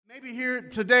Maybe here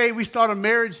today we start a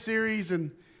marriage series,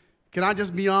 and can I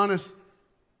just be honest?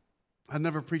 I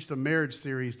never preached a marriage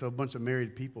series to a bunch of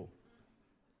married people.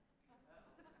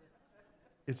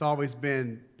 It's always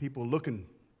been people looking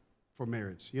for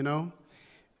marriage, you know?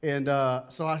 And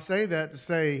so I say that to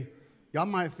say, y'all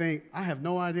might think, I have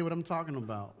no idea what I'm talking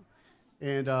about.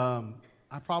 And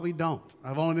I probably don't.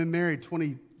 I've only been married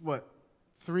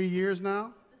 3 years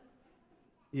now?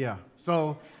 Yeah.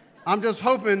 So I'm just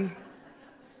hoping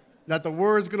that the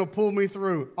word's going to pull me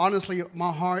through. Honestly,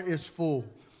 my heart is full.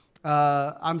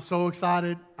 I'm so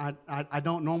excited. I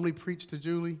don't normally preach to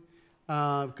Julie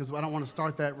because I don't want to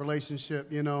start that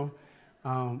relationship, you know.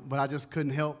 But I just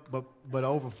couldn't help but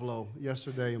overflow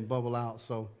yesterday and bubble out.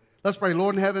 So let's pray.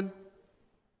 Lord in heaven,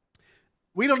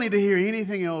 we don't need to hear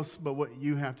anything else but what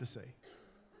you have to say.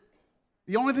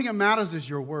 The only thing that matters is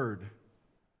your word.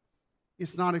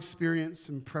 It's not experience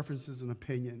and preferences and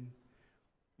opinion.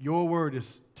 Your word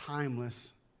is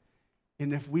timeless.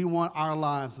 And if we want our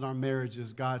lives and our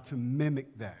marriages, God, to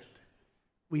mimic that,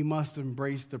 we must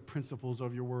embrace the principles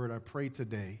of your word. I pray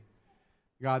today,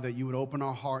 God, that you would open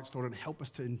our hearts, Lord, and help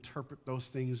us to interpret those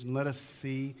things and let us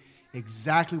see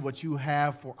exactly what you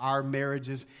have for our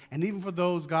marriages. And even for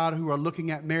those, God, who are looking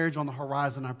at marriage on the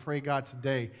horizon, I pray, God,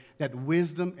 today that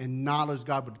wisdom and knowledge,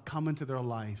 God, would come into their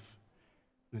life.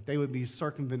 That they would be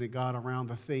circumvented, God, around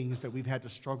the things that we've had to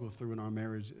struggle through in our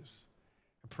marriages.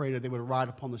 I pray that they would ride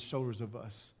upon the shoulders of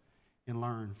us and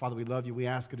learn. Father, we love you. We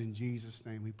ask it in Jesus'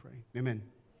 name we pray. Amen.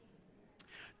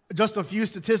 Just a few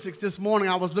statistics this morning.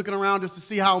 I was looking around just to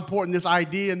see how important this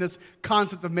idea and this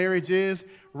concept of marriage is.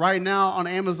 Right now on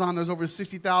Amazon, there's over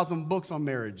 60,000 books on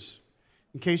marriage,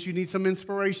 in case you need some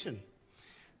inspiration.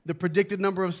 The predicted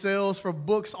number of sales for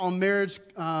books on marriage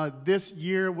this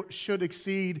year should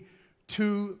exceed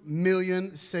 2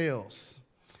 million sales.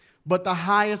 But the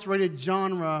highest rated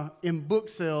genre in book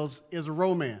sales is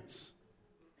romance.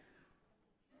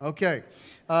 Okay.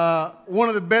 One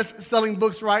of the best selling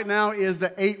books right now is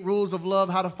The 8 Rules of Love,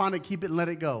 How to Find It, Keep It, and Let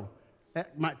It Go.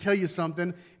 That might tell you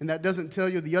something, and that doesn't tell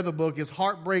you the other book is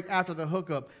Heartbreak After the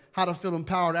Hookup, How to Feel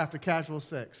Empowered After Casual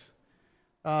Sex.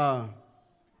 I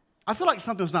feel like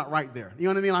something's not right there. You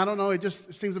know what I mean? I don't know. It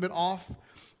just seems a bit off.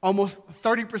 Almost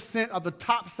 30% of the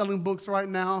top-selling books right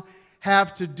now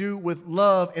have to do with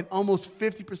love, and almost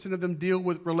 50% of them deal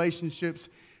with relationships.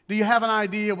 Do you have an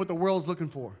idea what the world's looking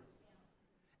for?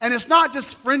 And it's not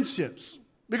just friendships,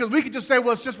 because we could just say,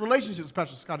 well, it's just relationships,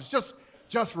 Pastor Scott. It's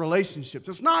just relationships.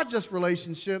 It's not just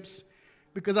relationships,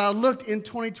 because I looked in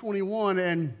 2021,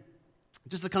 and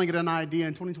just to kind of get an idea,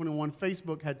 in 2021,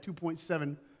 Facebook had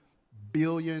 2.7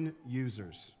 billion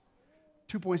users.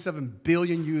 2.7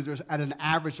 billion users at an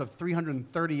average of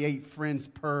 338 friends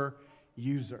per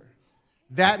user.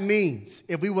 That means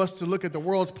if we was to look at the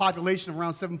world's population of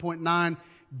around 7.9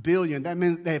 billion, that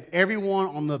means that if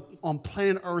everyone on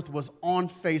planet Earth was on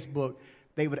Facebook,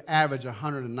 they would average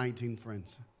 119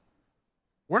 friends.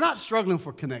 We're not struggling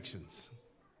for connections.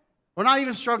 We're not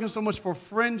even struggling so much for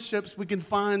friendships. We can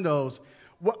find those.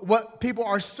 What people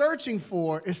are searching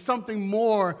for is something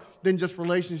more than just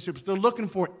relationships. They're looking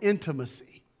for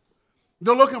intimacy.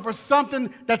 They're looking for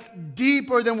something that's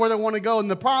deeper than where they want to go.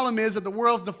 And the problem is that the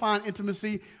world's defined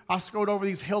intimacy. I scrolled over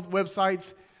these health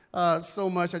websites so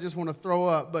much I just want to throw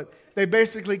up. But they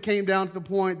basically came down to the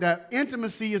point that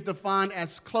intimacy is defined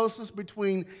as closeness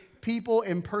between people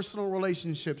in personal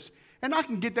relationships. And I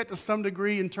can get that to some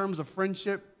degree in terms of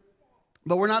friendship.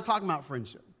 But we're not talking about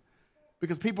friendship.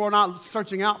 Because people are not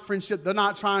searching out friendship. They're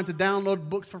not trying to download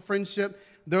books for friendship.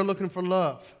 They're looking for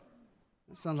love.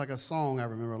 It sounds like a song I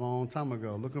remember a long time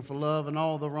ago. Looking for love and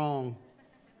all the wrong.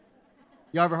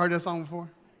 Y'all ever heard that song before?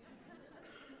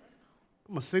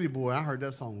 I'm a city boy. I heard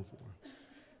that song before.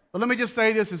 But let me just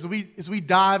say this as we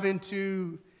dive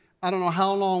into, I don't know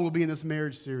how long we'll be in this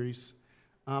marriage series.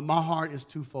 My heart is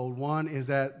twofold. One is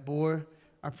that, boy,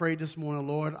 I prayed this morning,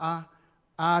 Lord,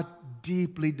 I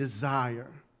deeply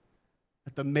desire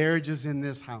that the marriages in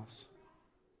this house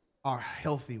are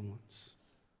healthy ones,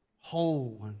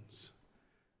 whole ones,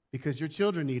 because your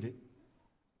children need it,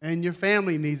 and your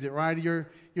family needs it, right? Your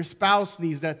spouse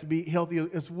needs that to be healthy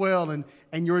as well,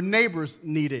 and your neighbors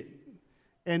need it,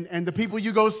 and the people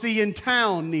you go see in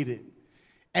town need it,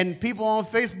 and people on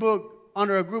Facebook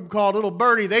under a group called Little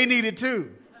Birdie, they need it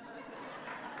too.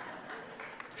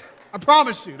 I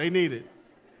promise you, they need it.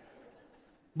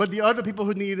 But the other people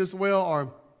who need it as well are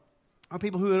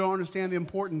people who don't understand the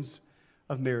importance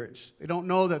of marriage. They don't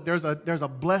know that there's a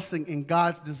blessing in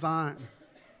God's design.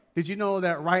 Did you know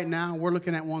that right now we're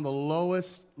looking at one of the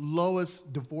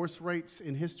lowest divorce rates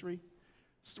in history?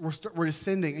 We're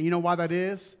descending. And you know why that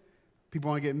is?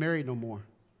 People aren't getting married no more.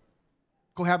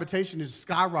 Cohabitation is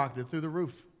skyrocketed through the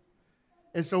roof.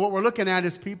 And so what we're looking at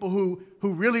is people who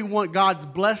really want God's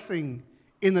blessing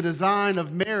in the design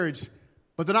of marriage,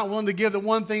 but they're not willing to give the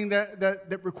one thing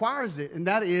that requires it, and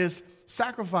that is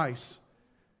sacrifice.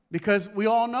 Because we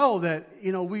all know that,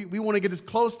 we want to get as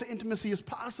close to intimacy as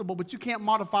possible, but you can't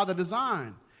modify the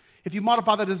design. If you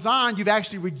modify the design, you've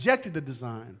actually rejected the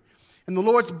design. And the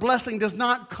Lord's blessing does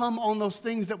not come on those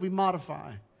things that we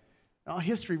modify.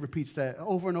 History repeats that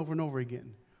over and over and over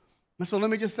again. And so let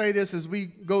me just say this as we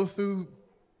go through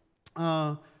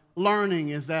learning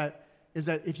is that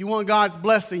if you want God's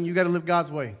blessing, you got to live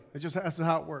God's way. That's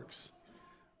how it works.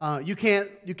 You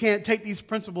can't take these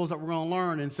principles that we're going to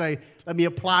learn and say, let me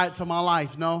apply it to my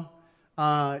life. No,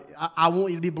 I want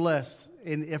you to be blessed.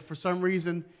 And if for some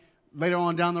reason later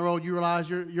on down the road you realize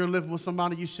you're living with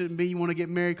somebody you shouldn't be, you want to get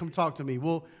married, come talk to me.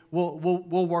 We'll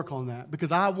work on that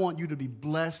because I want you to be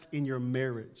blessed in your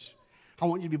marriage. I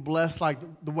want you to be blessed like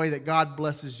the way that God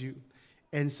blesses you.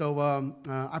 And so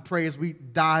I pray as we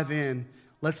dive in,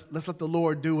 let's let the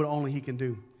Lord do what only He can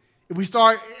do. If we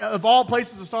start, of all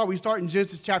places to start, we start in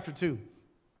Genesis chapter 2.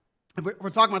 We're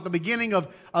talking about the beginning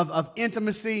of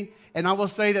intimacy, and I will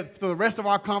say that for the rest of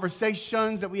our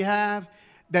conversations that we have,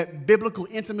 that biblical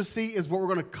intimacy is what we're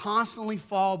going to constantly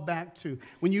fall back to.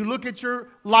 When you look at your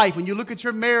life, when you look at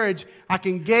your marriage, I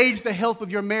can gauge the health of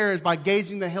your marriage by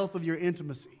gauging the health of your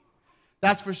intimacy.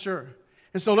 That's for sure.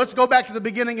 And so let's go back to the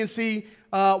beginning and see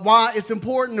why it's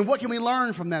important and what can we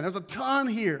learn from that. There's a ton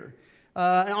here.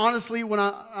 And honestly, when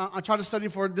I tried to study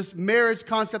for this marriage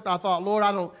concept, I thought, Lord,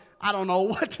 I don't know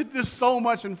what to do. There's so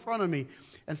much in front of me.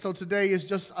 And so today is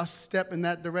just a step in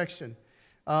that direction.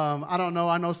 I don't know.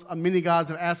 I know many guys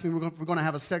have asked me, we're going to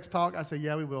have a sex talk. I said,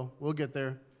 yeah, we will. We'll get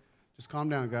there. Just calm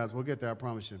down, guys. We'll get there, I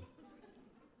promise you.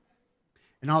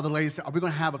 And all the ladies said, are we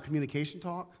going to have a communication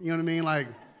talk? You know what I mean? Like,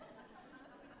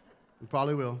 we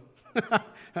probably will.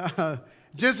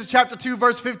 Genesis chapter 2,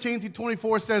 verse 15 through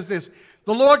 24 says this.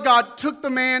 The Lord God took the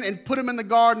man and put him in the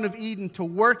Garden of Eden to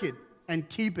work it and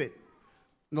keep it.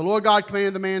 And the Lord God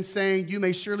commanded the man, saying, you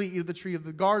may surely eat of the tree of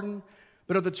the garden,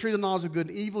 but of the tree of the knowledge of good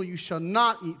and evil you shall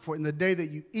not eat, for in the day that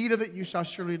you eat of it you shall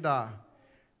surely die.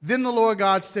 Then the Lord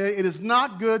God said, it is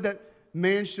not good that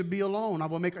man should be alone. I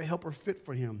will make a helper fit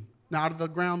for him. Now out of the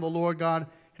ground the Lord God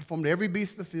had formed every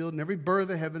beast of the field and every bird of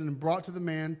the heaven and brought to the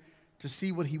man to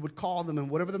see what he would call them. And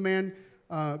whatever the man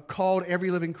called every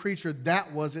living creature,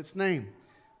 that was its name.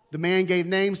 The man gave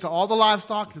names to all the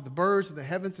livestock, to the birds, to the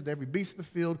heavens, to every beast of the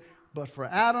field. But for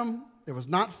Adam, there was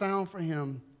not found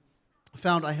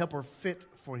a helper fit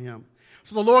for him.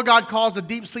 So the Lord God caused a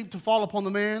deep sleep to fall upon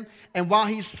the man, and while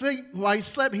he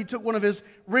slept, he took one of his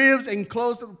ribs and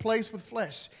closed up the place with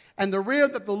flesh. And the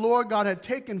rib that the Lord God had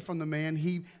taken from the man,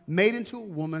 he made into a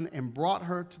woman and brought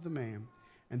her to the man.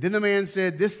 And then the man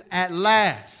said, this at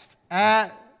last,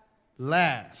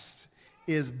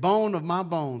 is bone of my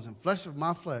bones and flesh of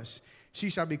my flesh. She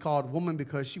shall be called woman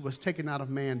because she was taken out of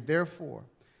man. Therefore,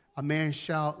 a man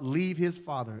shall leave his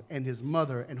father and his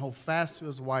mother and hold fast to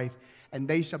his wife, and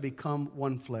they shall become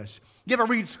one flesh. You ever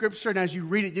read scripture, and as you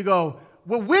read it, you go,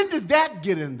 well, when did that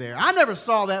get in there? I never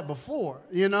saw that before,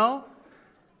 And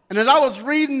as I was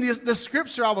reading the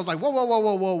scripture, I was like,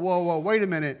 whoa, wait a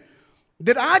minute.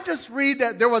 Did I just read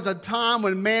that there was a time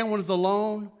when man was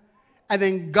alone, and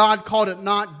then God called it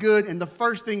not good, and the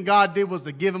first thing God did was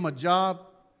to give him a job?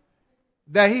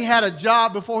 That he had a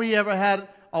job before he ever had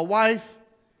a wife?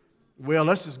 Well,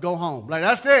 let's just go home. Like,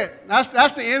 that's it.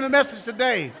 That's the end of the message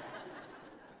today.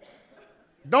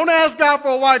 Don't ask God for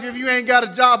a wife if you ain't got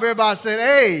a job. Everybody said,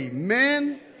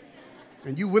 amen.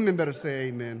 And you women better say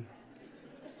amen.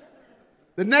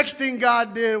 The next thing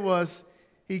God did was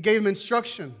he gave him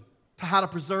instruction to how to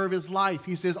preserve his life.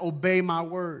 He says, obey my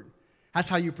word. That's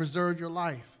how you preserve your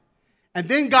life. And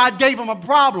then God gave him a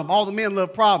problem. All the men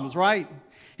love problems, right?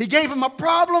 He gave him a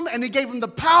problem, and he gave him the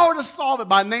power to solve it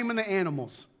by naming the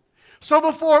animals. So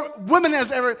before women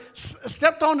has ever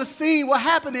stepped on the scene, what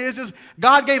happened is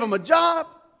God gave him a job.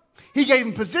 He gave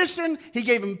him position. He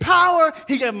gave him power.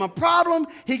 He gave him a problem.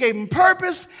 He gave him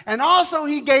purpose. And also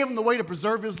he gave him the way to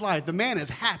preserve his life. The man is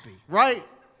happy, right?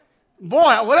 Boy,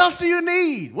 what else do you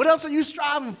need? What else are you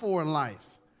striving for in life?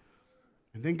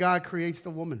 And then God creates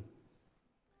the woman.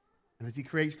 And as he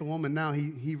creates the woman, now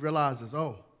he realizes,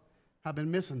 oh, I've been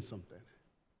missing something.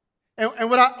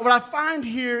 And what I find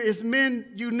here is men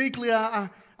uniquely, I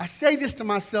say this to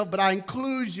myself, but I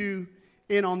include you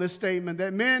in on this statement,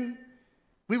 that men,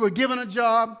 we were given a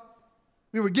job.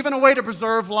 We were given a way to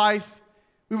preserve life.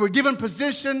 We were given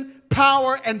position,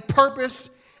 power, and purpose,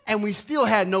 and we still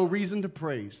had no reason to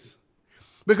praise.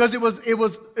 Because it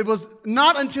was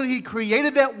not until he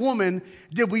created that woman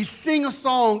did we sing a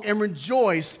song and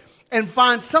rejoice and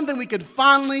find something we could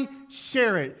finally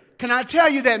share it. Can I tell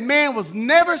you that man was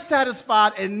never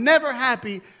satisfied and never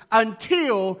happy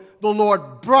until the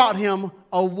Lord brought him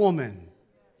a woman?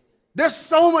 There's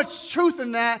so much truth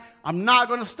in that. I'm not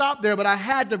going to stop there, but I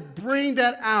had to bring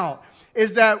that out.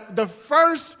 Is that the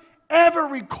first ever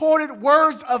recorded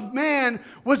words of man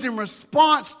was in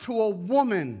response to a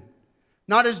woman.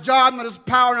 Not his job, not his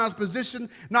power, not his position,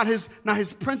 not his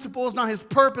principles, not his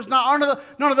purpose, none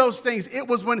of those things. It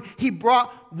was when he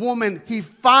brought woman, he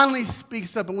finally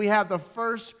speaks up, and we have the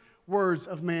first words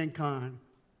of mankind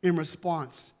in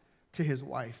response to his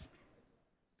wife.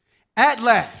 At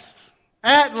last.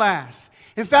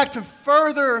 In fact, to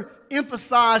further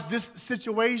emphasize this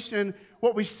situation,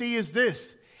 what we see is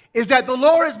this. Is that the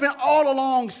Lord has been all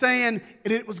along saying,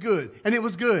 and it was good, and it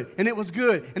was good, and it was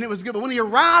good, and it was good. But when he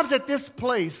arrives at this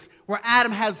place where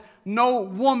Adam has no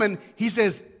woman, he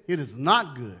says, it is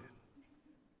not good.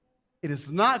 It is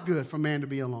not good for man to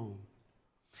be alone.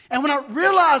 And when I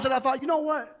realized that, I thought, you know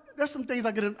what? There's some things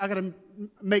I gotta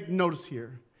make notice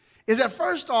here. Is that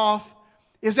first off,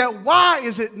 is that why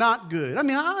is it not good? I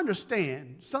mean, I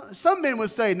understand. Some men would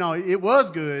say, no, it was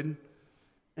good,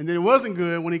 and then it wasn't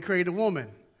good when he created a woman.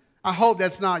 I hope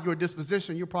that's not your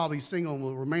disposition. You're probably single and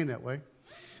will remain that way.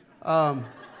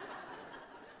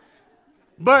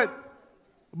 But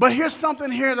here's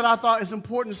something here that I thought is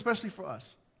important, especially for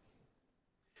us.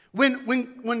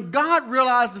 When God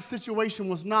realized the situation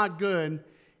was not good,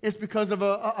 it's because of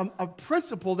a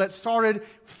principle that started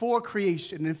for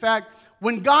creation. In fact,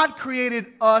 when God created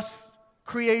us,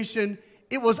 creation,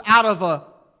 it was out of an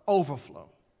overflow.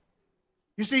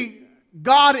 You see,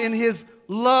 God in his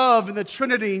love in the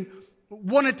Trinity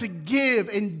wanted to give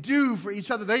and do for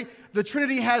each other. The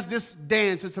Trinity has this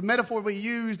dance. It's a metaphor we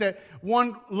use that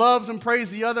one loves and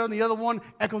praises the other, and the other one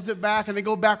echoes it back, and they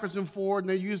go backwards and forward, and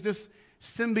they use this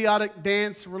symbiotic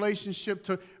dance relationship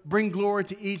to bring glory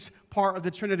to each part of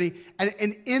the Trinity.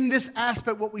 And in this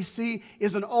aspect, what we see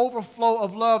is an overflow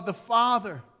of love. The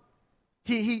Father,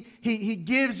 he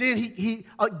gives in, he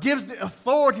gives the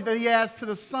authority that he has to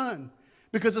the Son.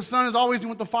 Because the Son is always doing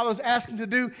what the Father is asking to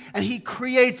do, and he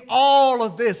creates all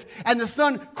of this. And the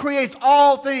Son creates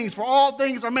all things, for all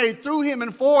things are made through him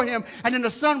and for him. And then the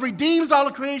Son redeems all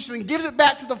of creation and gives it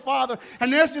back to the Father.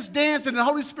 And there's this dance, and the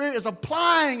Holy Spirit is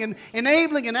applying and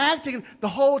enabling and acting the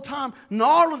whole time. And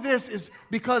all of this is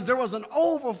because there was an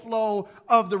overflow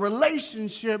of the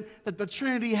relationship that the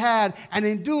Trinity had. And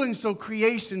in doing so,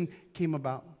 creation came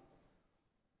about.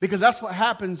 Because that's what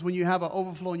happens when you have an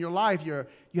overflow in your life. You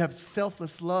have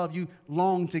selfless love. You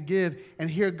long to give. And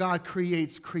here God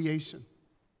creates creation.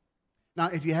 Now,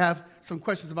 if you have some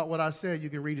questions about what I said,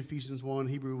 you can read Ephesians 1,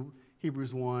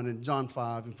 Hebrews 1, and John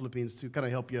 5, and Philippians 2. Kind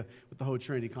of help you with the whole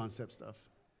Trinity concept stuff.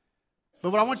 But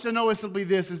what I want you to know is simply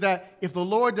this, is that if the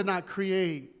Lord did not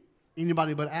create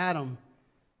anybody but Adam,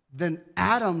 then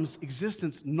Adam's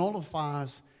existence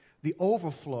nullifies the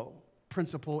overflow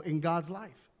principle in God's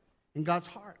life. In God's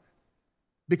heart.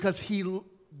 Because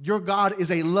your God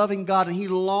is a loving God and he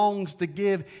longs to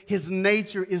give. His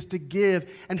nature is to give.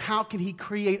 And how can he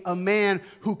create a man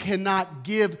who cannot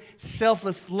give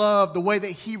selfless love the way that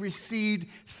he received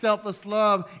selfless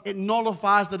love? It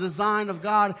nullifies the design of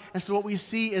God. And so what we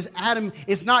see is Adam,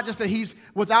 it's not just that he's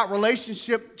without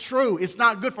relationship, true. It's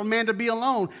not good for man to be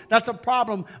alone. That's a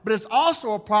problem. But it's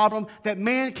also a problem that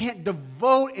man can't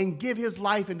devote and give his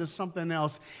life into something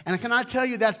else. And can I tell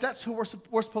you, that's who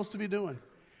we're supposed to be doing.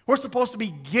 We're supposed to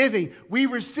be giving. We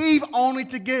receive only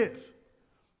to give.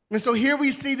 And so here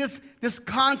we see this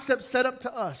concept set up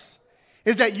to us,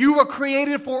 is that you were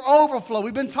created for overflow.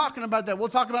 We've been talking about that. We'll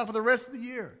talk about it for the rest of the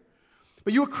year.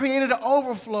 But you were created to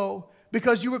overflow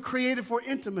because you were created for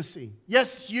intimacy.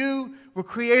 Yes, you were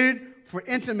created for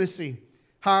intimacy.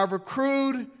 However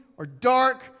crude or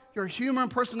dark your human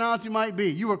personality might be,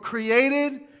 you were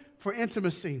created for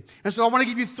intimacy. And so I want to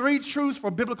give you 3 truths for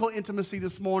biblical intimacy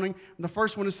this morning. And the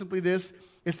first one is simply this.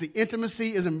 It's the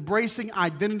intimacy is embracing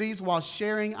identities while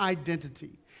sharing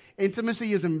identity.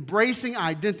 Intimacy is embracing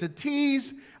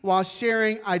identities while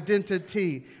sharing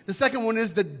identity. The second one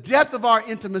is the depth of our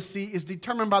intimacy is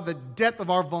determined by the depth of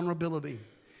our vulnerability.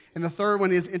 And the third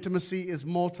one is intimacy is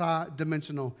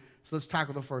multidimensional. So let's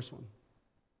tackle the first one.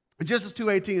 In Genesis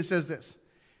 2:18 it says this.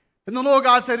 And the Lord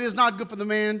God said, it is not good for the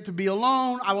man to be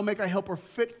alone. I will make a helper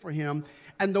fit for him.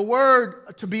 And the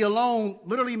word to be alone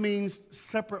literally means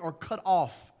separate or cut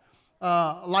off.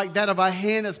 like that of a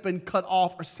hand that's been cut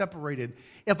off or separated.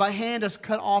 If a hand is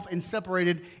cut off and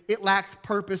separated, it lacks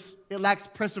purpose, it lacks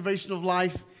preservation of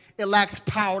life, it lacks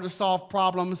power to solve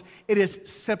problems. It is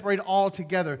separated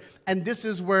altogether. And this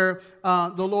is where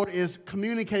the Lord is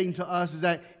communicating to us, is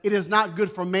that it is not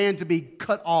good for man to be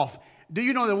cut off. Do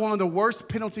you know that one of the worst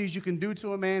penalties you can do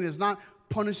to a man is not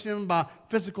punish him by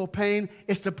physical pain,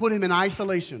 it's to put him in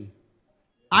isolation.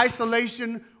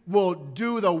 Isolation will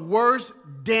do the worst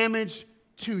damage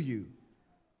to you.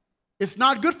 It's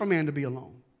not good for man to be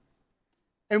alone.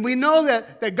 And we know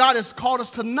that God has called us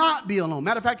to not be alone.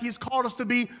 Matter of fact, He's called us to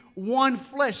be one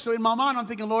flesh. So in my mind, I'm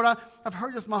thinking, Lord, I've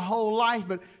heard this my whole life,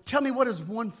 but tell me, what does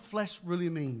one flesh really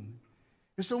mean?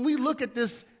 And so when we look at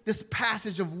this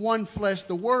passage of one flesh,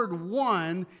 the word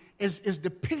one is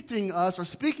depicting us or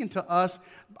speaking to us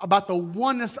about the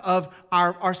oneness of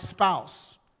our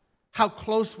spouse, how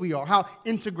close we are, how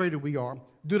integrated we are.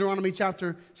 Deuteronomy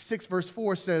chapter 6, verse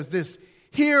 4 says this,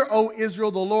 "Hear, O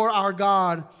Israel, the Lord our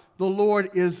God, the Lord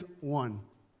is one."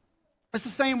 It's the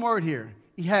same word here,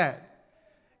 Ehad.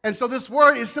 And so this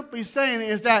word is simply saying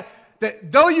is that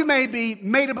though you may be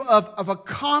made up of a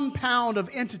compound of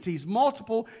entities,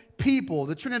 multiple people,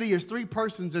 the Trinity is three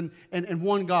persons and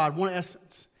one God, one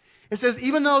essence. It says,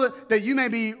 even though that you may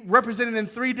be represented in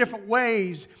three different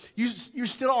ways, you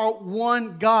still are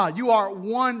one God. You are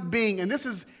one being. And this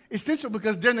is essential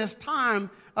because during this time,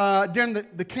 during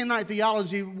the Canaanite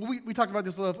theology, we talked about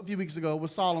this a few weeks ago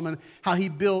with Solomon, how he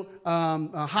built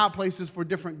high places for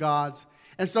different gods.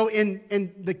 And so in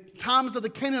the times of the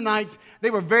Canaanites, they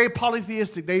were very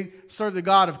polytheistic. They served the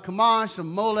god of Chemosh and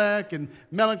Molech and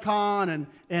Melkon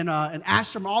and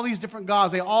Ashtoreth, all these different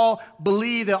gods. They all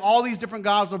believed that all these different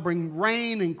gods would bring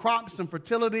rain and crops and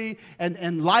fertility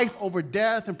and life over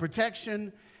death and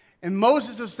protection. And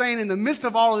Moses is saying, in the midst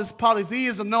of all of this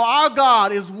polytheism, no, our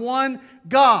God is one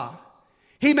God.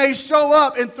 He may show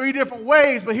up in three different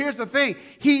ways, but here's the thing.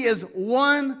 He is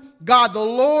one God. The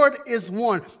Lord is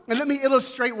one. And let me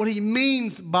illustrate what He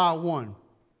means by one.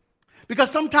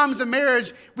 Because sometimes in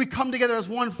marriage, we come together as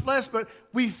one flesh, but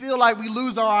we feel like we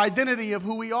lose our identity of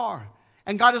who we are.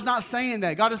 And God is not saying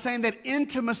that. God is saying that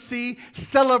intimacy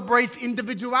celebrates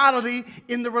individuality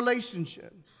in the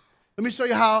relationship. Let me show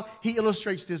you how He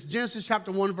illustrates this. Genesis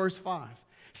chapter 1, verse 5.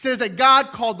 It says that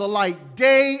God called the light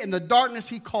day, and the darkness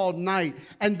He called night.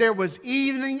 And there was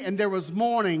evening and there was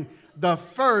morning, the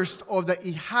first of the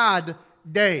Ehad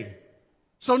day.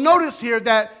 So notice here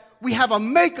that we have a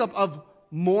makeup of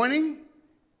morning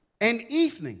and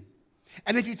evening.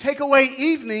 And if you take away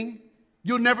evening,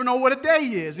 you'll never know what a day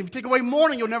is. If you take away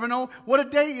morning, you'll never know what a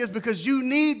day is, because you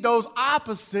need those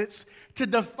opposites to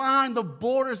define the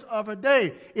borders of a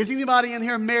day. Is anybody in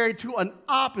here married to an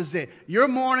opposite? Your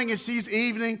morning and she's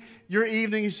evening, your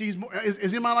evening and she's morning.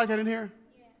 Is anybody like that in here?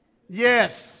 Yeah.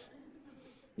 Yes.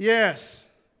 Yes.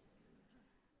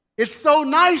 It's so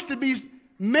nice to be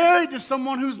married to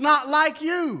someone who's not like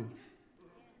you,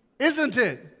 isn't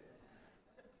it?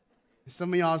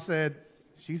 Some of y'all said,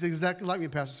 "She's exactly like me,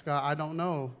 Pastor Scott." I don't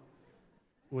know.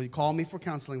 Well, you call me for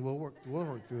counseling. We'll work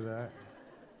through that.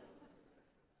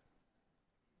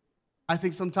 I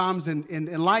think sometimes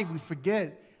in life we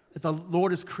forget that the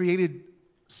Lord has created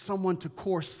someone to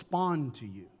correspond to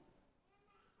you.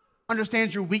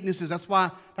 Understands your weaknesses. That's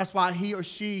why he or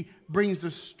she brings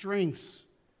the strengths.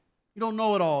 You don't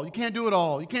know it all. You can't do it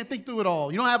all. You can't think through it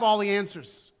all. You don't have all the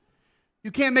answers.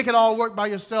 You can't make it all work by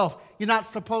yourself. You're not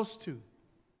supposed to.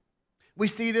 We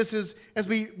see this as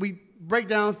we break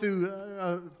down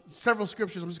through several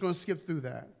scriptures. I'm just going to skip through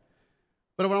that.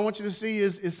 But what I want you to see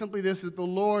is simply this, that the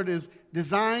Lord has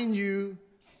designed you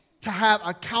to have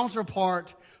a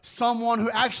counterpart, someone who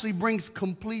actually brings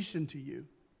completion to you.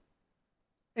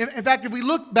 In fact, if we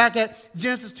look back at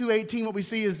Genesis 2:18, what we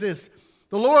see is this.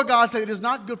 The Lord God said, "It is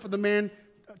not good for the man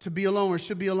to be alone or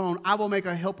should be alone. I will make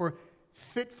a helper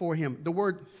fit for him." The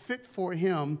word fit for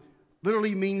him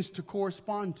literally means to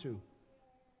correspond to.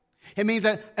 It means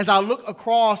that as I look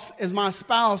across as my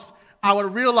spouse, I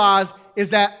would realize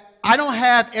is that I don't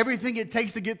have everything it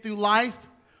takes to get through life,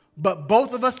 but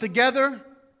both of us together,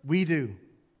 we do.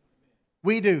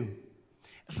 We do.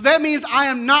 So that means I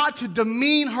am not to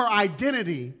demean her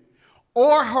identity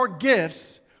or her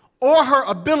gifts or her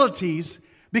abilities,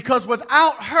 because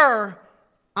without her,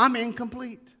 I'm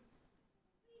incomplete.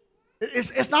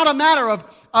 It's not a matter of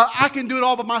I can do it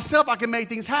all by myself. I can make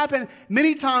things happen.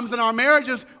 Many times in our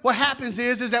marriages, what happens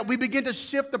is that we begin to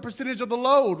shift the percentage of the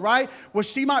load, right? Well,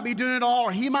 she might be doing it all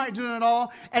or he might be doing it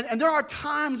all. And there are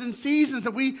times and seasons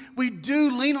that we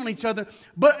do lean on each other.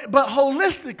 But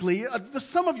holistically, the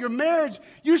sum of your marriage,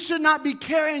 you should not be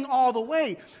carrying all the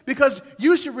weight, because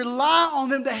you should rely on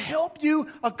them to help you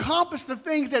accomplish the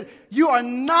things that you are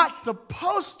not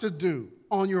supposed to do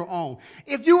on your own.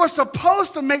 If you were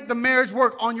supposed to make the marriage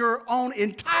work on your own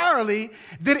entirely,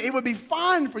 then it would be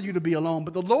fine for you to be alone.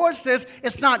 But the Lord says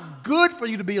it's not good for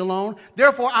you to be alone.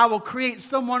 Therefore, I will create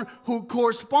someone who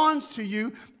corresponds to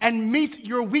you and meets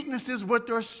your weaknesses with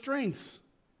their strengths.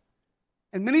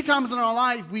 And many times in our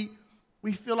life, we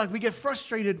feel like we get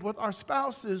frustrated with our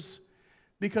spouses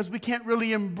because we can't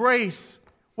really embrace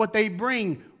what they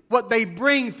bring. What they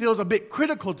bring feels a bit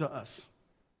critical to us.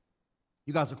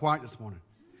 You guys are quiet this morning.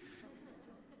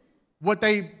 What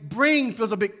they bring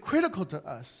feels a bit critical to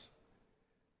us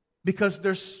because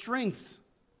their strengths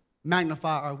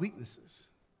magnify our weaknesses.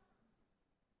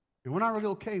 And we're not really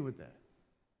okay with that.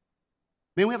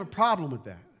 Man, we have a problem with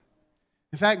that.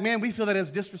 In fact, man, we feel that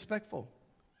it's disrespectful.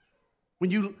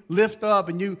 When you lift up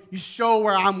and you show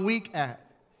where I'm weak at.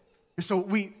 And so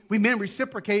we men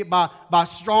reciprocate by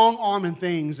strong arming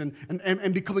things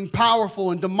and becoming powerful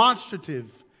and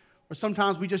demonstrative. Or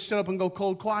sometimes we just shut up and go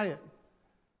cold quiet.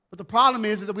 But the problem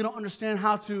is that we don't understand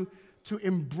how to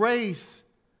embrace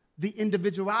the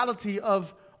individuality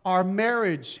of our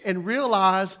marriage and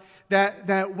realize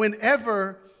that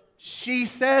whenever she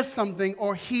says something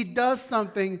or he does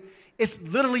something, it's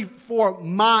literally for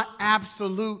my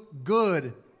absolute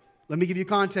good. Let me give you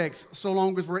context. So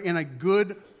long as we're in a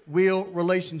goodwill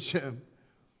relationship,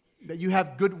 that you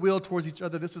have goodwill towards each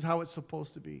other, this is how it's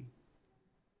supposed to be.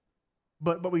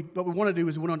 But what we want to do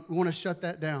is we want to shut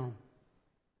that down.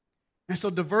 And so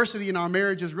diversity in our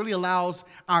marriages really allows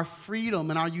our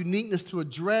freedom and our uniqueness to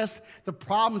address the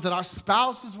problems that our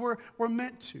spouses were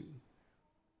meant to.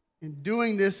 And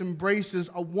doing this embraces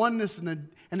a oneness and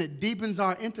it deepens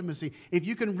our intimacy. If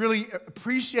you can really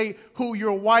appreciate who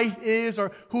your wife is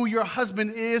or who your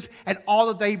husband is and all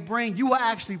that they bring, you will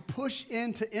actually push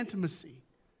into intimacy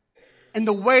in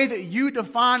the way that you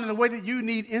define and the way that you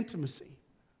need intimacy.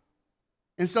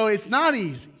 And so it's not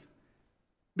easy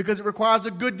because it requires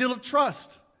a good deal of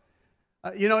trust.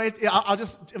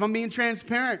 If I'm being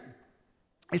transparent,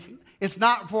 it's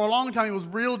not, for a long time, it was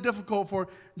real difficult for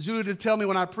Julie to tell me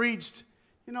when I preached,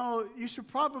 you should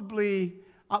probably,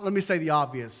 let me say the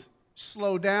obvious,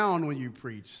 slow down when you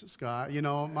preach, Scott.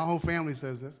 My whole family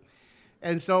says this.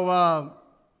 And so,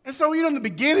 in the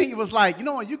beginning, it was like,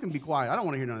 you can be quiet. I don't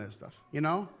want to hear none of that stuff,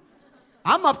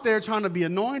 I'm up there trying to be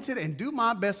anointed and do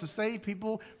my best to save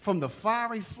people from the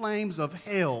fiery flames of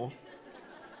hell.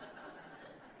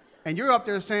 And you're up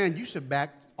there saying, you should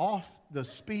back off the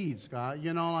speed, Scott.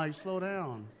 Slow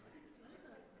down.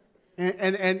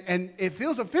 And it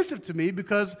feels offensive to me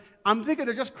because I'm thinking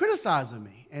they're just criticizing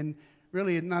me. And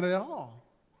really, not at all.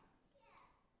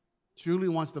 Julie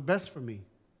wants the best for me.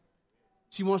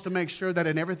 She wants to make sure that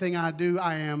in everything I do,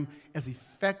 I am as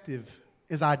effective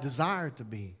as I desire to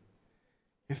be.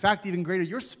 In fact, even greater,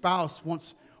 your spouse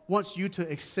wants you to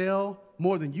excel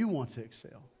more than you want to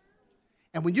excel.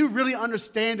 And when you really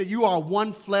understand that you are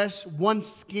one flesh, one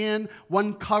skin,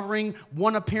 one covering,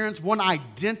 one appearance, one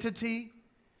identity,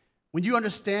 when you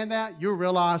understand that, you'll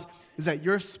realize is that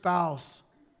your spouse,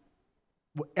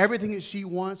 everything that she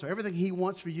wants or everything he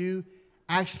wants for you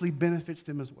actually benefits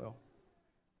them as well.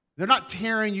 They're not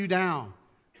tearing you down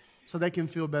so they can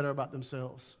feel better about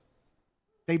themselves.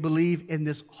 They believe in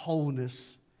this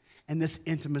wholeness and this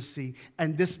intimacy,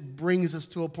 and this brings us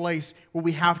to a place where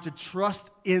we have to trust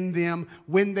in them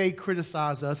when they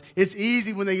criticize us. It's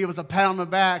easy when they give us a pat on the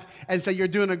back and say, you're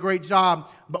doing a great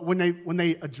job, but when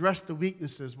they address the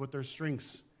weaknesses with their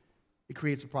strengths, it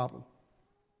creates a problem.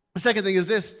 The second thing is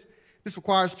this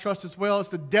requires trust as well. It's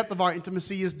the depth of our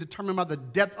intimacy is determined by the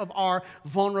depth of our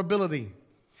vulnerability.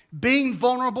 Being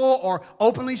vulnerable or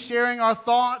openly sharing our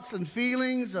thoughts and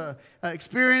feelings,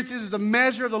 experiences is a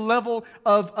measure of the level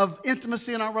of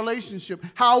intimacy in our relationship.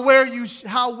 How well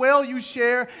you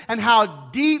share and how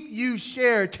deep you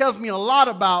share tells me a lot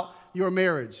about your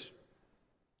marriage.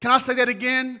 Can I say that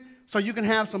again so you can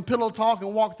have some pillow talk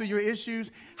and walk through your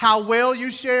issues? How well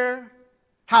you share,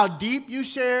 how deep you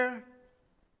share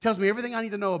tells me everything I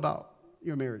need to know about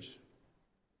your marriage.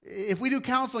 If we do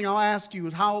counseling, I'll ask you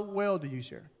is how well do you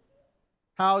share?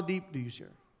 How deep do you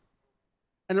share?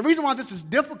 And the reason why this is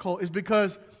difficult is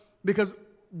because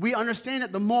we understand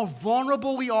that the more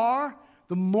vulnerable we are,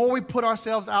 the more we put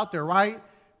ourselves out there, right?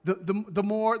 the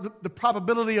more the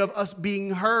probability of us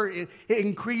being hurt, it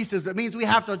increases. That means we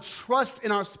have to trust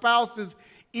in our spouses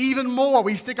even more.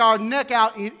 We stick our neck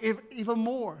out even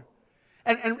more.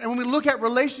 And when we look at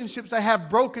relationships that have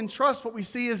broken trust, what we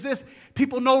see is this.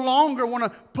 People no longer want to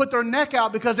put their neck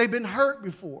out because they've been hurt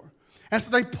before. And so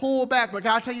they pull back. But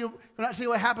can I tell you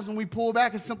what happens when we pull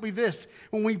back? It's simply this.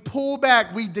 When we pull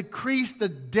back, we decrease the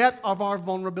depth of our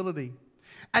vulnerability.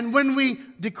 And when we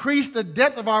decrease the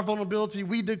depth of our vulnerability,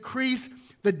 we decrease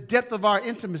the depth of our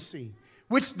intimacy,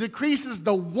 which decreases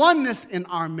the oneness in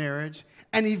our marriage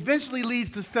and eventually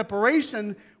leads to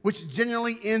separation, which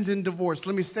generally ends in divorce.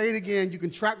 Let me say it again. You can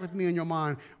track with me in your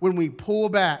mind. When we pull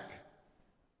back,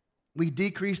 we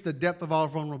decrease the depth of our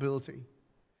vulnerability,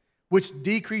 which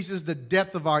decreases the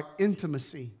depth of our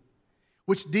intimacy,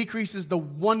 which decreases the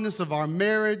oneness of our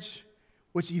marriage,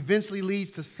 which eventually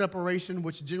leads to separation,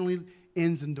 which generally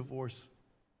ends in divorce.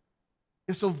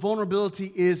 And so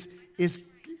vulnerability is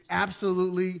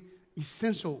absolutely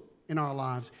essential in our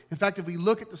lives. In fact, if we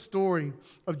look at the story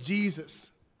of Jesus,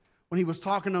 when he was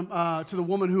talking to the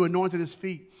woman who anointed his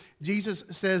feet, Jesus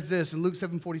says this in Luke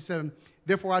 7:47,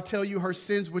 "Therefore I tell you, her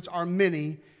sins, which are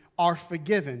many, are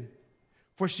forgiven,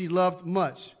 for she loved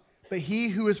much. But he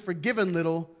who is forgiven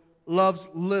little loves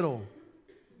little."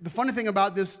 The funny thing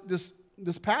about this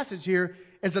passage here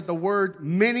is that the word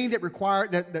many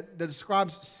that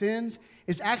describes sins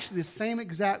is actually the same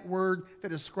exact word that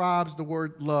describes the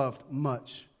word loved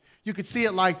much. You could see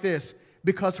it like this: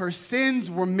 because her sins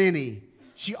were many,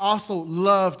 she also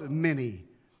loved many.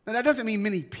 Now that doesn't mean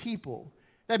many people.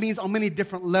 That means on many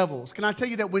different levels. Can I tell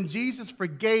you that when Jesus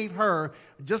forgave her,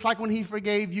 just like when he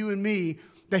forgave you and me,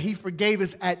 that he forgave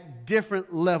us at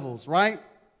different levels, right?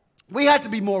 We had to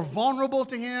be more vulnerable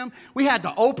to him. We had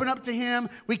to open up to him.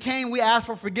 We asked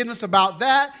for forgiveness about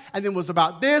that, and then it was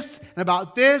about this and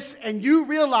about this. And you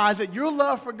realize that your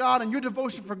love for God and your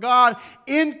devotion for God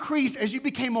increased as you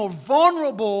became more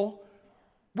vulnerable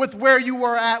with where you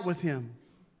were at with him.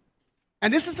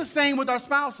 And this is the same with our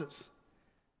spouses.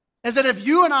 Is that if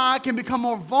you and I can become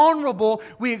more vulnerable,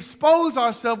 we expose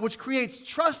ourselves, which creates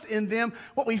trust in them.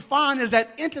 What we find is that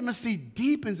intimacy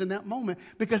deepens in that moment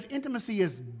because intimacy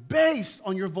is based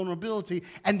on your vulnerability,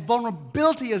 and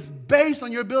vulnerability is based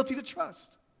on your ability to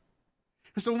trust.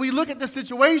 And so when we look at this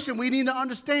situation, we need to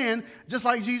understand, just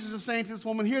like Jesus is saying to this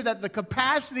woman here, that the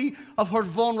capacity of her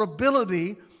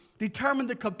vulnerability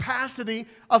determined the capacity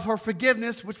of her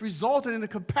forgiveness, which resulted in the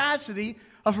capacity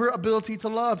of her ability to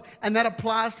love. And that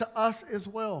applies to us as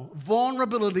well.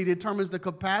 Vulnerability determines the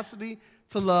capacity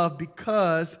to love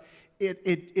because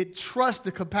it trusts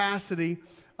the capacity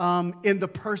in the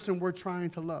person we're trying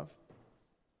to love.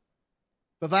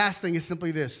 The last thing is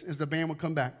simply this, as the band will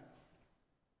come back.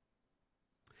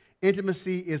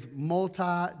 Intimacy is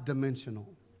multidimensional.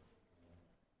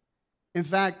 In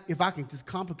fact, if I can just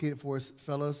complicate it for us,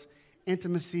 fellas,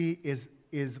 intimacy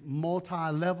is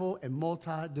multi-level and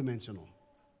multi-dimensional.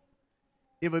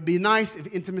 It would be nice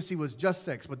if intimacy was just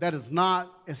sex, but that is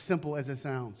not as simple as it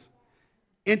sounds.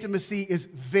 Intimacy is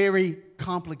very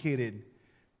complicated.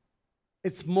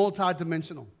 It's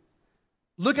multi-dimensional.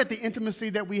 Look at the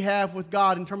intimacy that we have with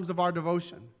God in terms of our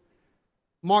devotion.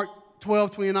 Mark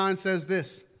 12:29 says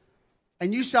this,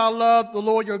 "And you shall love the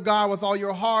Lord your God with all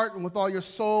your heart and with all your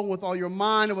soul, and with all your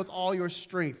mind, and with all your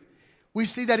strength." We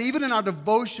see that even in our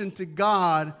devotion to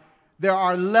God, there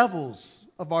are levels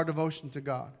of our devotion to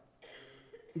God.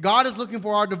 God is looking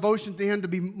for our devotion to him to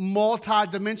be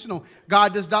multidimensional.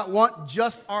 God does not want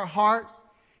just our heart.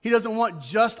 He doesn't want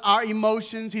just our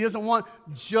emotions. He doesn't want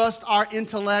just our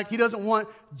intellect. He doesn't want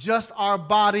just our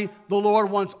body. The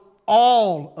Lord wants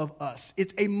all of us.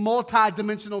 It's a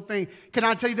multidimensional thing. Can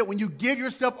I tell you that when you give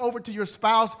yourself over to your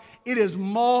spouse, it is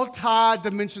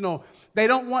multidimensional. They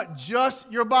don't want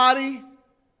just your body,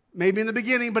 maybe in the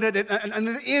beginning, but in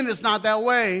the end, it's not that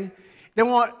way. They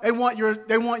want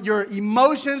your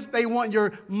emotions, they want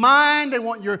your mind, they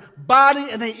want your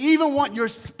body, and they even want your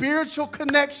spiritual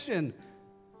connection.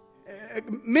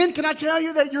 Men, can I tell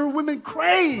you that your women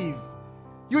crave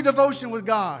your devotion with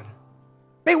God?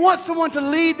 They want someone to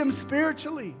lead them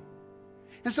spiritually.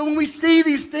 And so when we see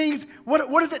these things, what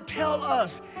does it tell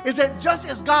us? Is that just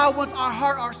as God wants our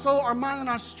heart, our soul, our mind, and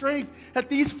our strength, that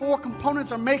these four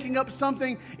components are making up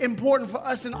something important for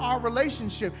us in our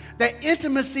relationship. That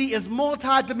intimacy is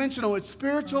multidimensional. It's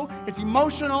spiritual, it's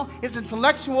emotional, it's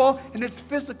intellectual, and it's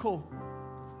physical.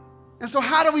 And so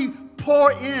how do we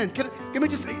pour in? Let me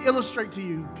just illustrate to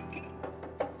you.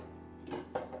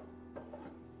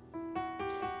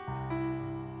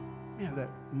 Let me have that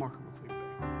marker real quick.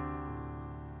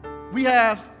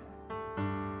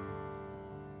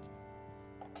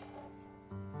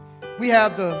 We We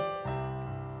have the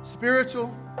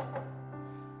spiritual,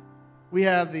 we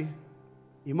have the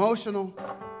emotional,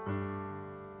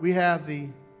 we have the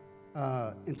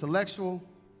intellectual,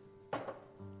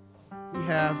 we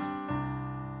have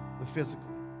the physical.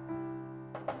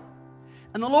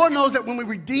 And the Lord knows that when we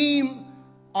redeem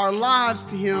our lives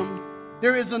to Him,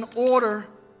 there is an order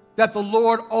that the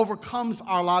Lord overcomes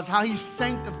our lives, how He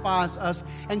sanctifies us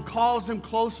and calls them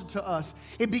closer to us.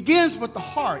 It begins with the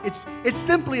heart. It's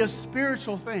simply a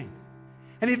spiritual thing.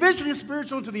 And eventually it's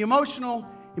spiritual into the emotional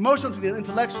to the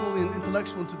intellectual, and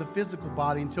intellectual into the physical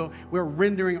body until we're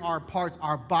rendering our parts,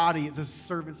 our body as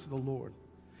servants to the Lord.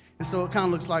 And so it kind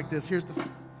of looks like this. Here's the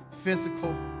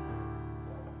physical.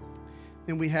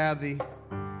 Then we have the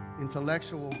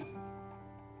intellectual.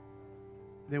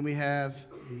 Then we have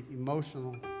the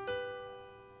emotional.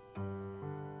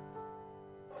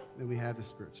 Then we have the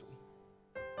spiritual.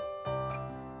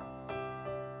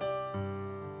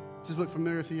 Does this look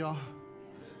familiar to y'all?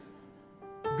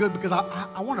 Good, because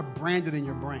I want to brand it in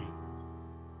your brain.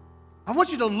 I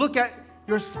want you to look at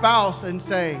your spouse and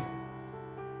say,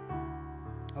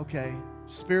 okay,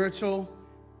 spiritual,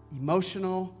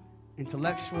 emotional,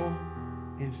 intellectual,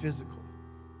 and physical.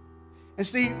 And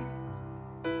see,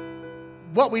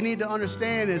 what we need to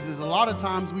understand is a lot of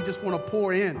times we just want to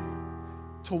pour in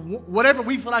to whatever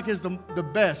we feel like is the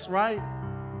best, right?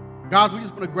 Guys, we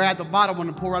just want to grab the bottom one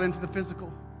and pour right into the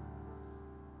physical.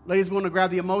 Ladies want to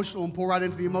grab the emotional and pour right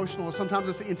into the emotional, or sometimes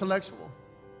it's the intellectual.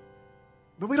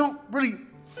 But we don't really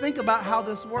think about how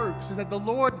this works, is that the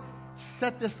Lord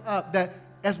set this up, that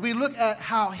as we look at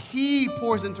how He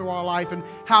pours into our life and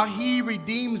how He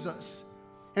redeems us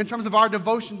in terms of our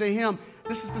devotion to Him,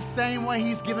 this is the same way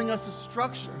He's giving us a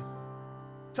structure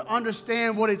to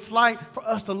understand what it's like for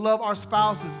us to love our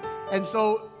spouses. And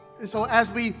so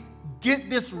as we get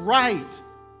this right,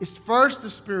 it's first the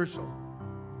spiritual,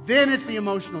 then it's the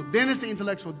emotional, then it's the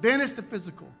intellectual, then it's the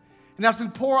physical. And as we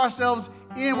pour ourselves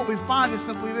in, what we find is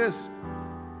simply this,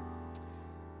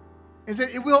 is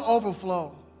that it will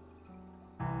overflow.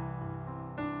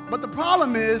 But the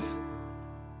problem is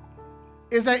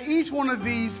that each one of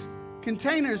these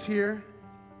containers here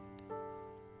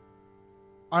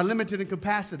are limited in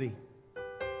capacity.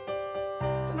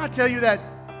 Didn't I tell you that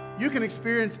you can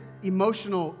experience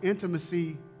emotional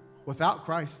intimacy without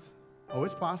Christ? Oh,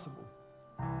 it's possible.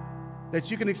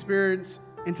 That you can experience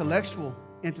intellectual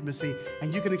intimacy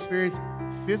and you can experience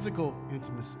physical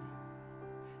intimacy.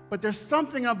 But there's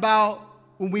something about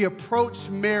when we approach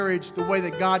marriage the way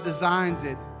that God designs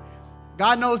it.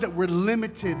 God knows that we're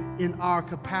limited in our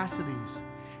capacities.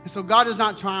 And so God is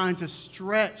not trying to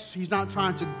stretch. He's not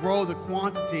trying to grow the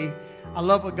quantity. I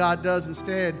love what God does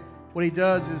instead. What He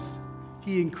does is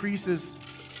He increases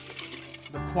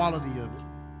the quality of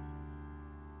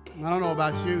it. And I don't know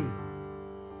about you,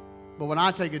 but when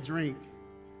I take a drink,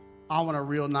 I want a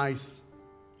real nice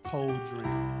cold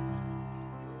drink.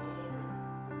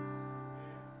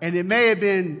 And it may have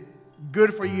been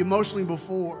good for you emotionally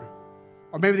before,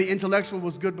 or maybe the intellectual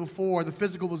was good before, the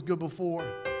physical was good before.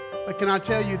 But can I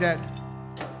tell you that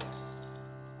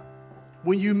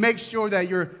when you make sure that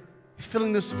you're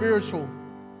filling the spiritual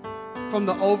from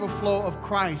the overflow of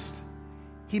Christ,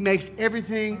 He makes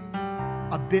everything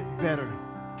a bit better,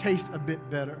 taste a bit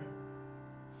better.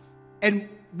 And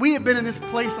we have been in this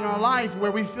place in our life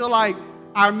where we feel like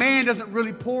our man doesn't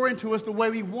really pour into us the way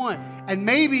we want. And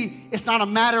maybe it's not a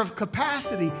matter of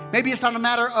capacity. Maybe it's not a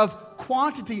matter of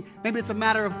quantity. Maybe it's a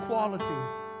matter of quality.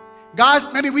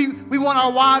 Guys, maybe we want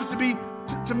our wives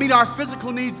to meet our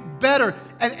physical needs better.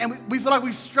 And we feel like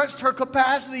we've stretched her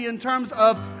capacity in terms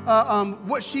of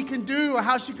what she can do or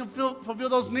how she can fulfill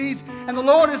those needs. And the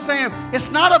Lord is saying,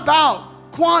 it's not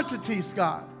about quantity,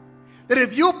 Scott. That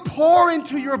if you pour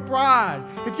into your bride,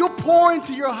 if you pour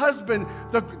into your husband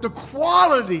the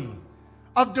quality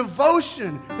of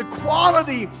devotion, the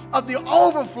quality of the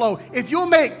overflow, if you'll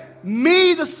make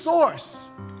me the source,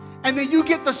 and then you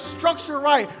get the structure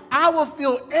right, I will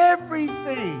feel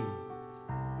everything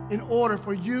in order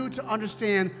for you to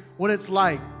understand what it's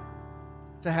like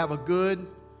to have a good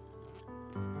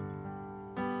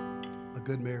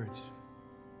marriage,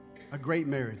 a great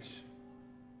marriage.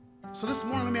 So this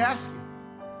morning, let me ask you,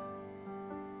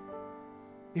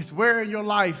 is where in your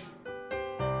life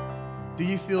do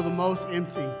you feel the most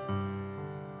empty?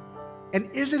 And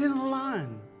is it in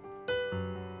line?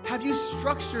 Have you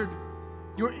structured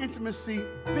your intimacy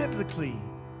biblically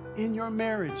in your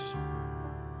marriage?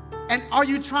 And are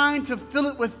you trying to fill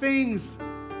it with things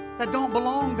that don't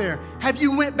belong there? Have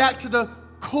you went back to the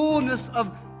coolness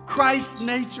of Christ's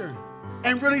nature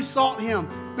and really sought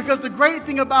Him? Because the great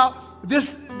thing about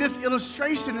this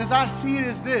illustration, as I see it,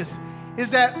 is this, is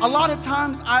that a lot of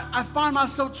times I find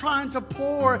myself trying to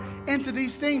pour into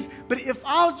these things. But if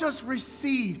I'll just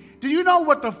receive, do you know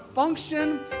what the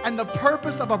function and the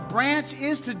purpose of a branch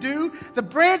is to do? The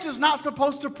branch is not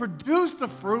supposed to produce the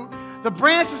fruit. The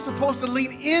branch is supposed to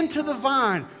lean into the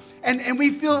vine. And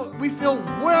we feel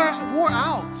wore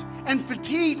out and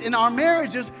fatigued in our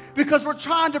marriages because we're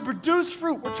trying to produce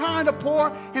fruit. We're trying to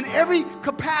pour in every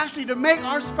capacity to make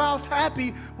our spouse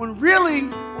happy, when really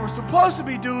what we're supposed to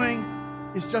be doing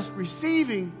is just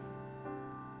receiving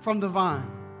from the vine.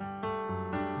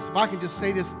 So if I can just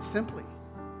say this simply,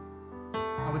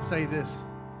 I would say this: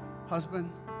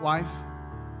 husband, wife,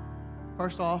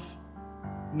 first off,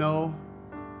 know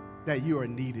that you are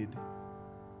needed.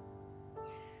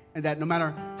 And that no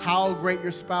matter how great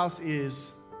your spouse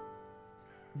is,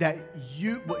 that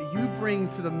what you bring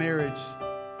to the marriage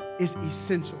is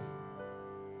essential.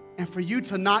 And for you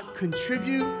to not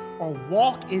contribute or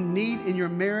walk in need in your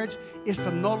marriage is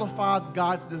to nullify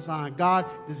God's design. God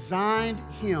designed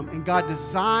him and God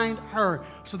designed her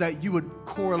so that you would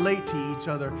correlate to each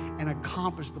other and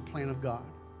accomplish the plan of God.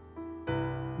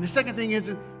 And the second thing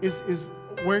is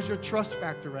where's your trust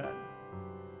factor at?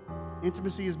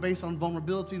 Intimacy is based on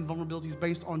vulnerability, and vulnerability is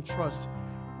based on trust.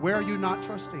 Where are you not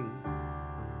trusting?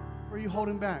 Where are you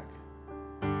holding back?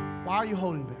 Why are you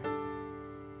holding back?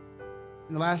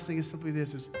 And the last thing is simply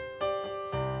this: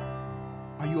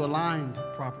 are you aligned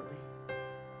properly?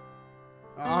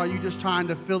 Or are you just trying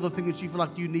to fill the thing that you feel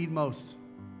like you need most?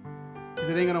 Because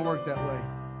it ain't going to work that way.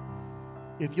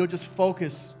 If you'll just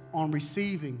focus on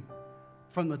receiving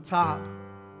from the top,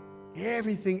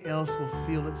 everything else will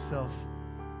feel itself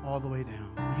all the way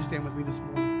down. Will you stand with me this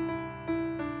morning?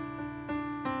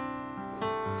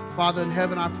 Father in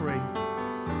heaven, I pray,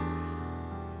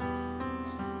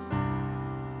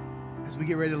 as we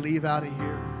get ready to leave out of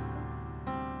here,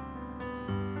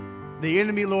 the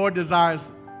enemy, Lord,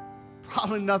 desires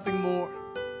probably nothing more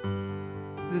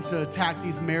than to attack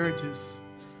these marriages.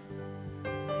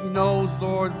 He knows,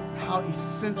 Lord, how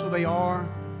essential they are,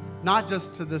 not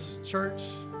just to this church,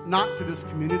 not to this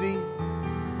community,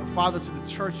 but Father, to the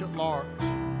church at large.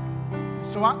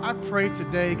 So I pray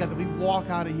today, God, that we walk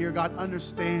out of here, God,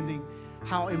 understanding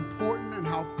how important and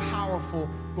how powerful,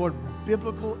 Lord,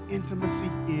 biblical intimacy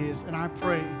is. And I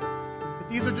pray that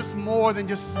these are just more than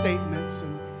just statements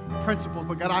and principles,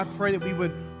 but God, I pray that we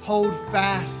would hold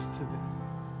fast to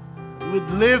them. We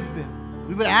would live them.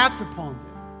 We would act upon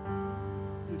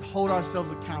them. We would hold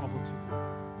ourselves accountable to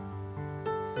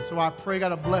them. And so I pray,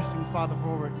 God, a blessing, Father, for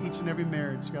over each and every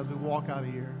marriage, God, as we walk out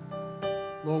of here.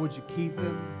 Lord, would you keep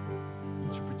them?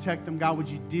 Would you protect them? God, would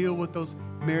you deal with those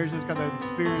marriages, God, that have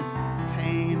experienced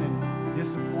pain and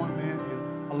disappointment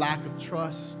and a lack of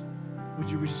trust?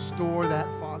 Would you restore that,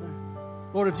 Father?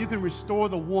 Lord, if you can restore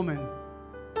the woman,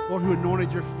 Lord, who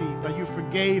anointed your feet, God, you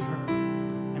forgave her.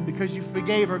 And because you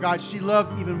forgave her, God, she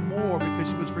loved even more because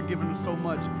she was forgiven so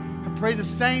much. I pray the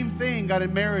same thing, God,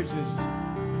 in marriages,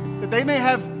 that they may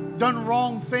have done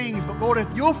wrong things, but Lord, if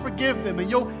you'll forgive them and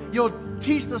you'll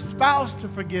teach the spouse to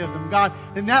forgive them, God,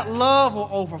 then that love will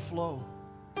overflow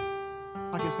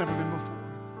like it's never been before.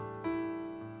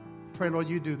 Pray, Lord,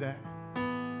 you do that.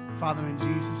 Father, in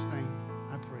Jesus' name,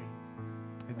 I pray.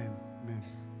 Amen. Amen.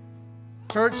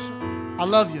 Church, I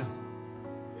love you.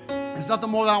 There's nothing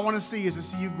more that I want to see is to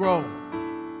see you grow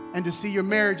and to see your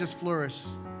marriages flourish.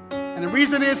 And the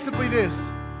reason is simply this,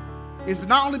 is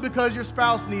not only because your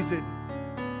spouse needs it,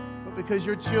 but because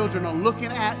your children are looking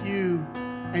at you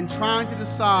and trying to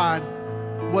decide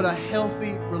what a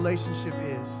healthy relationship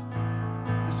is.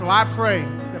 And so I pray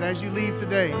that as you leave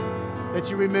today, that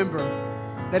you remember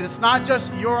that it's not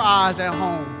just your eyes at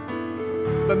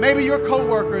home, but maybe your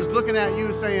coworker is looking at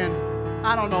you saying,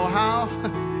 I don't know how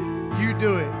you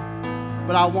do it,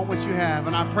 but I want what you have.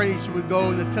 And I pray that you would go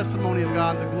in the testimony of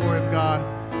God, the glory of God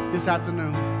this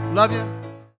afternoon. Love you.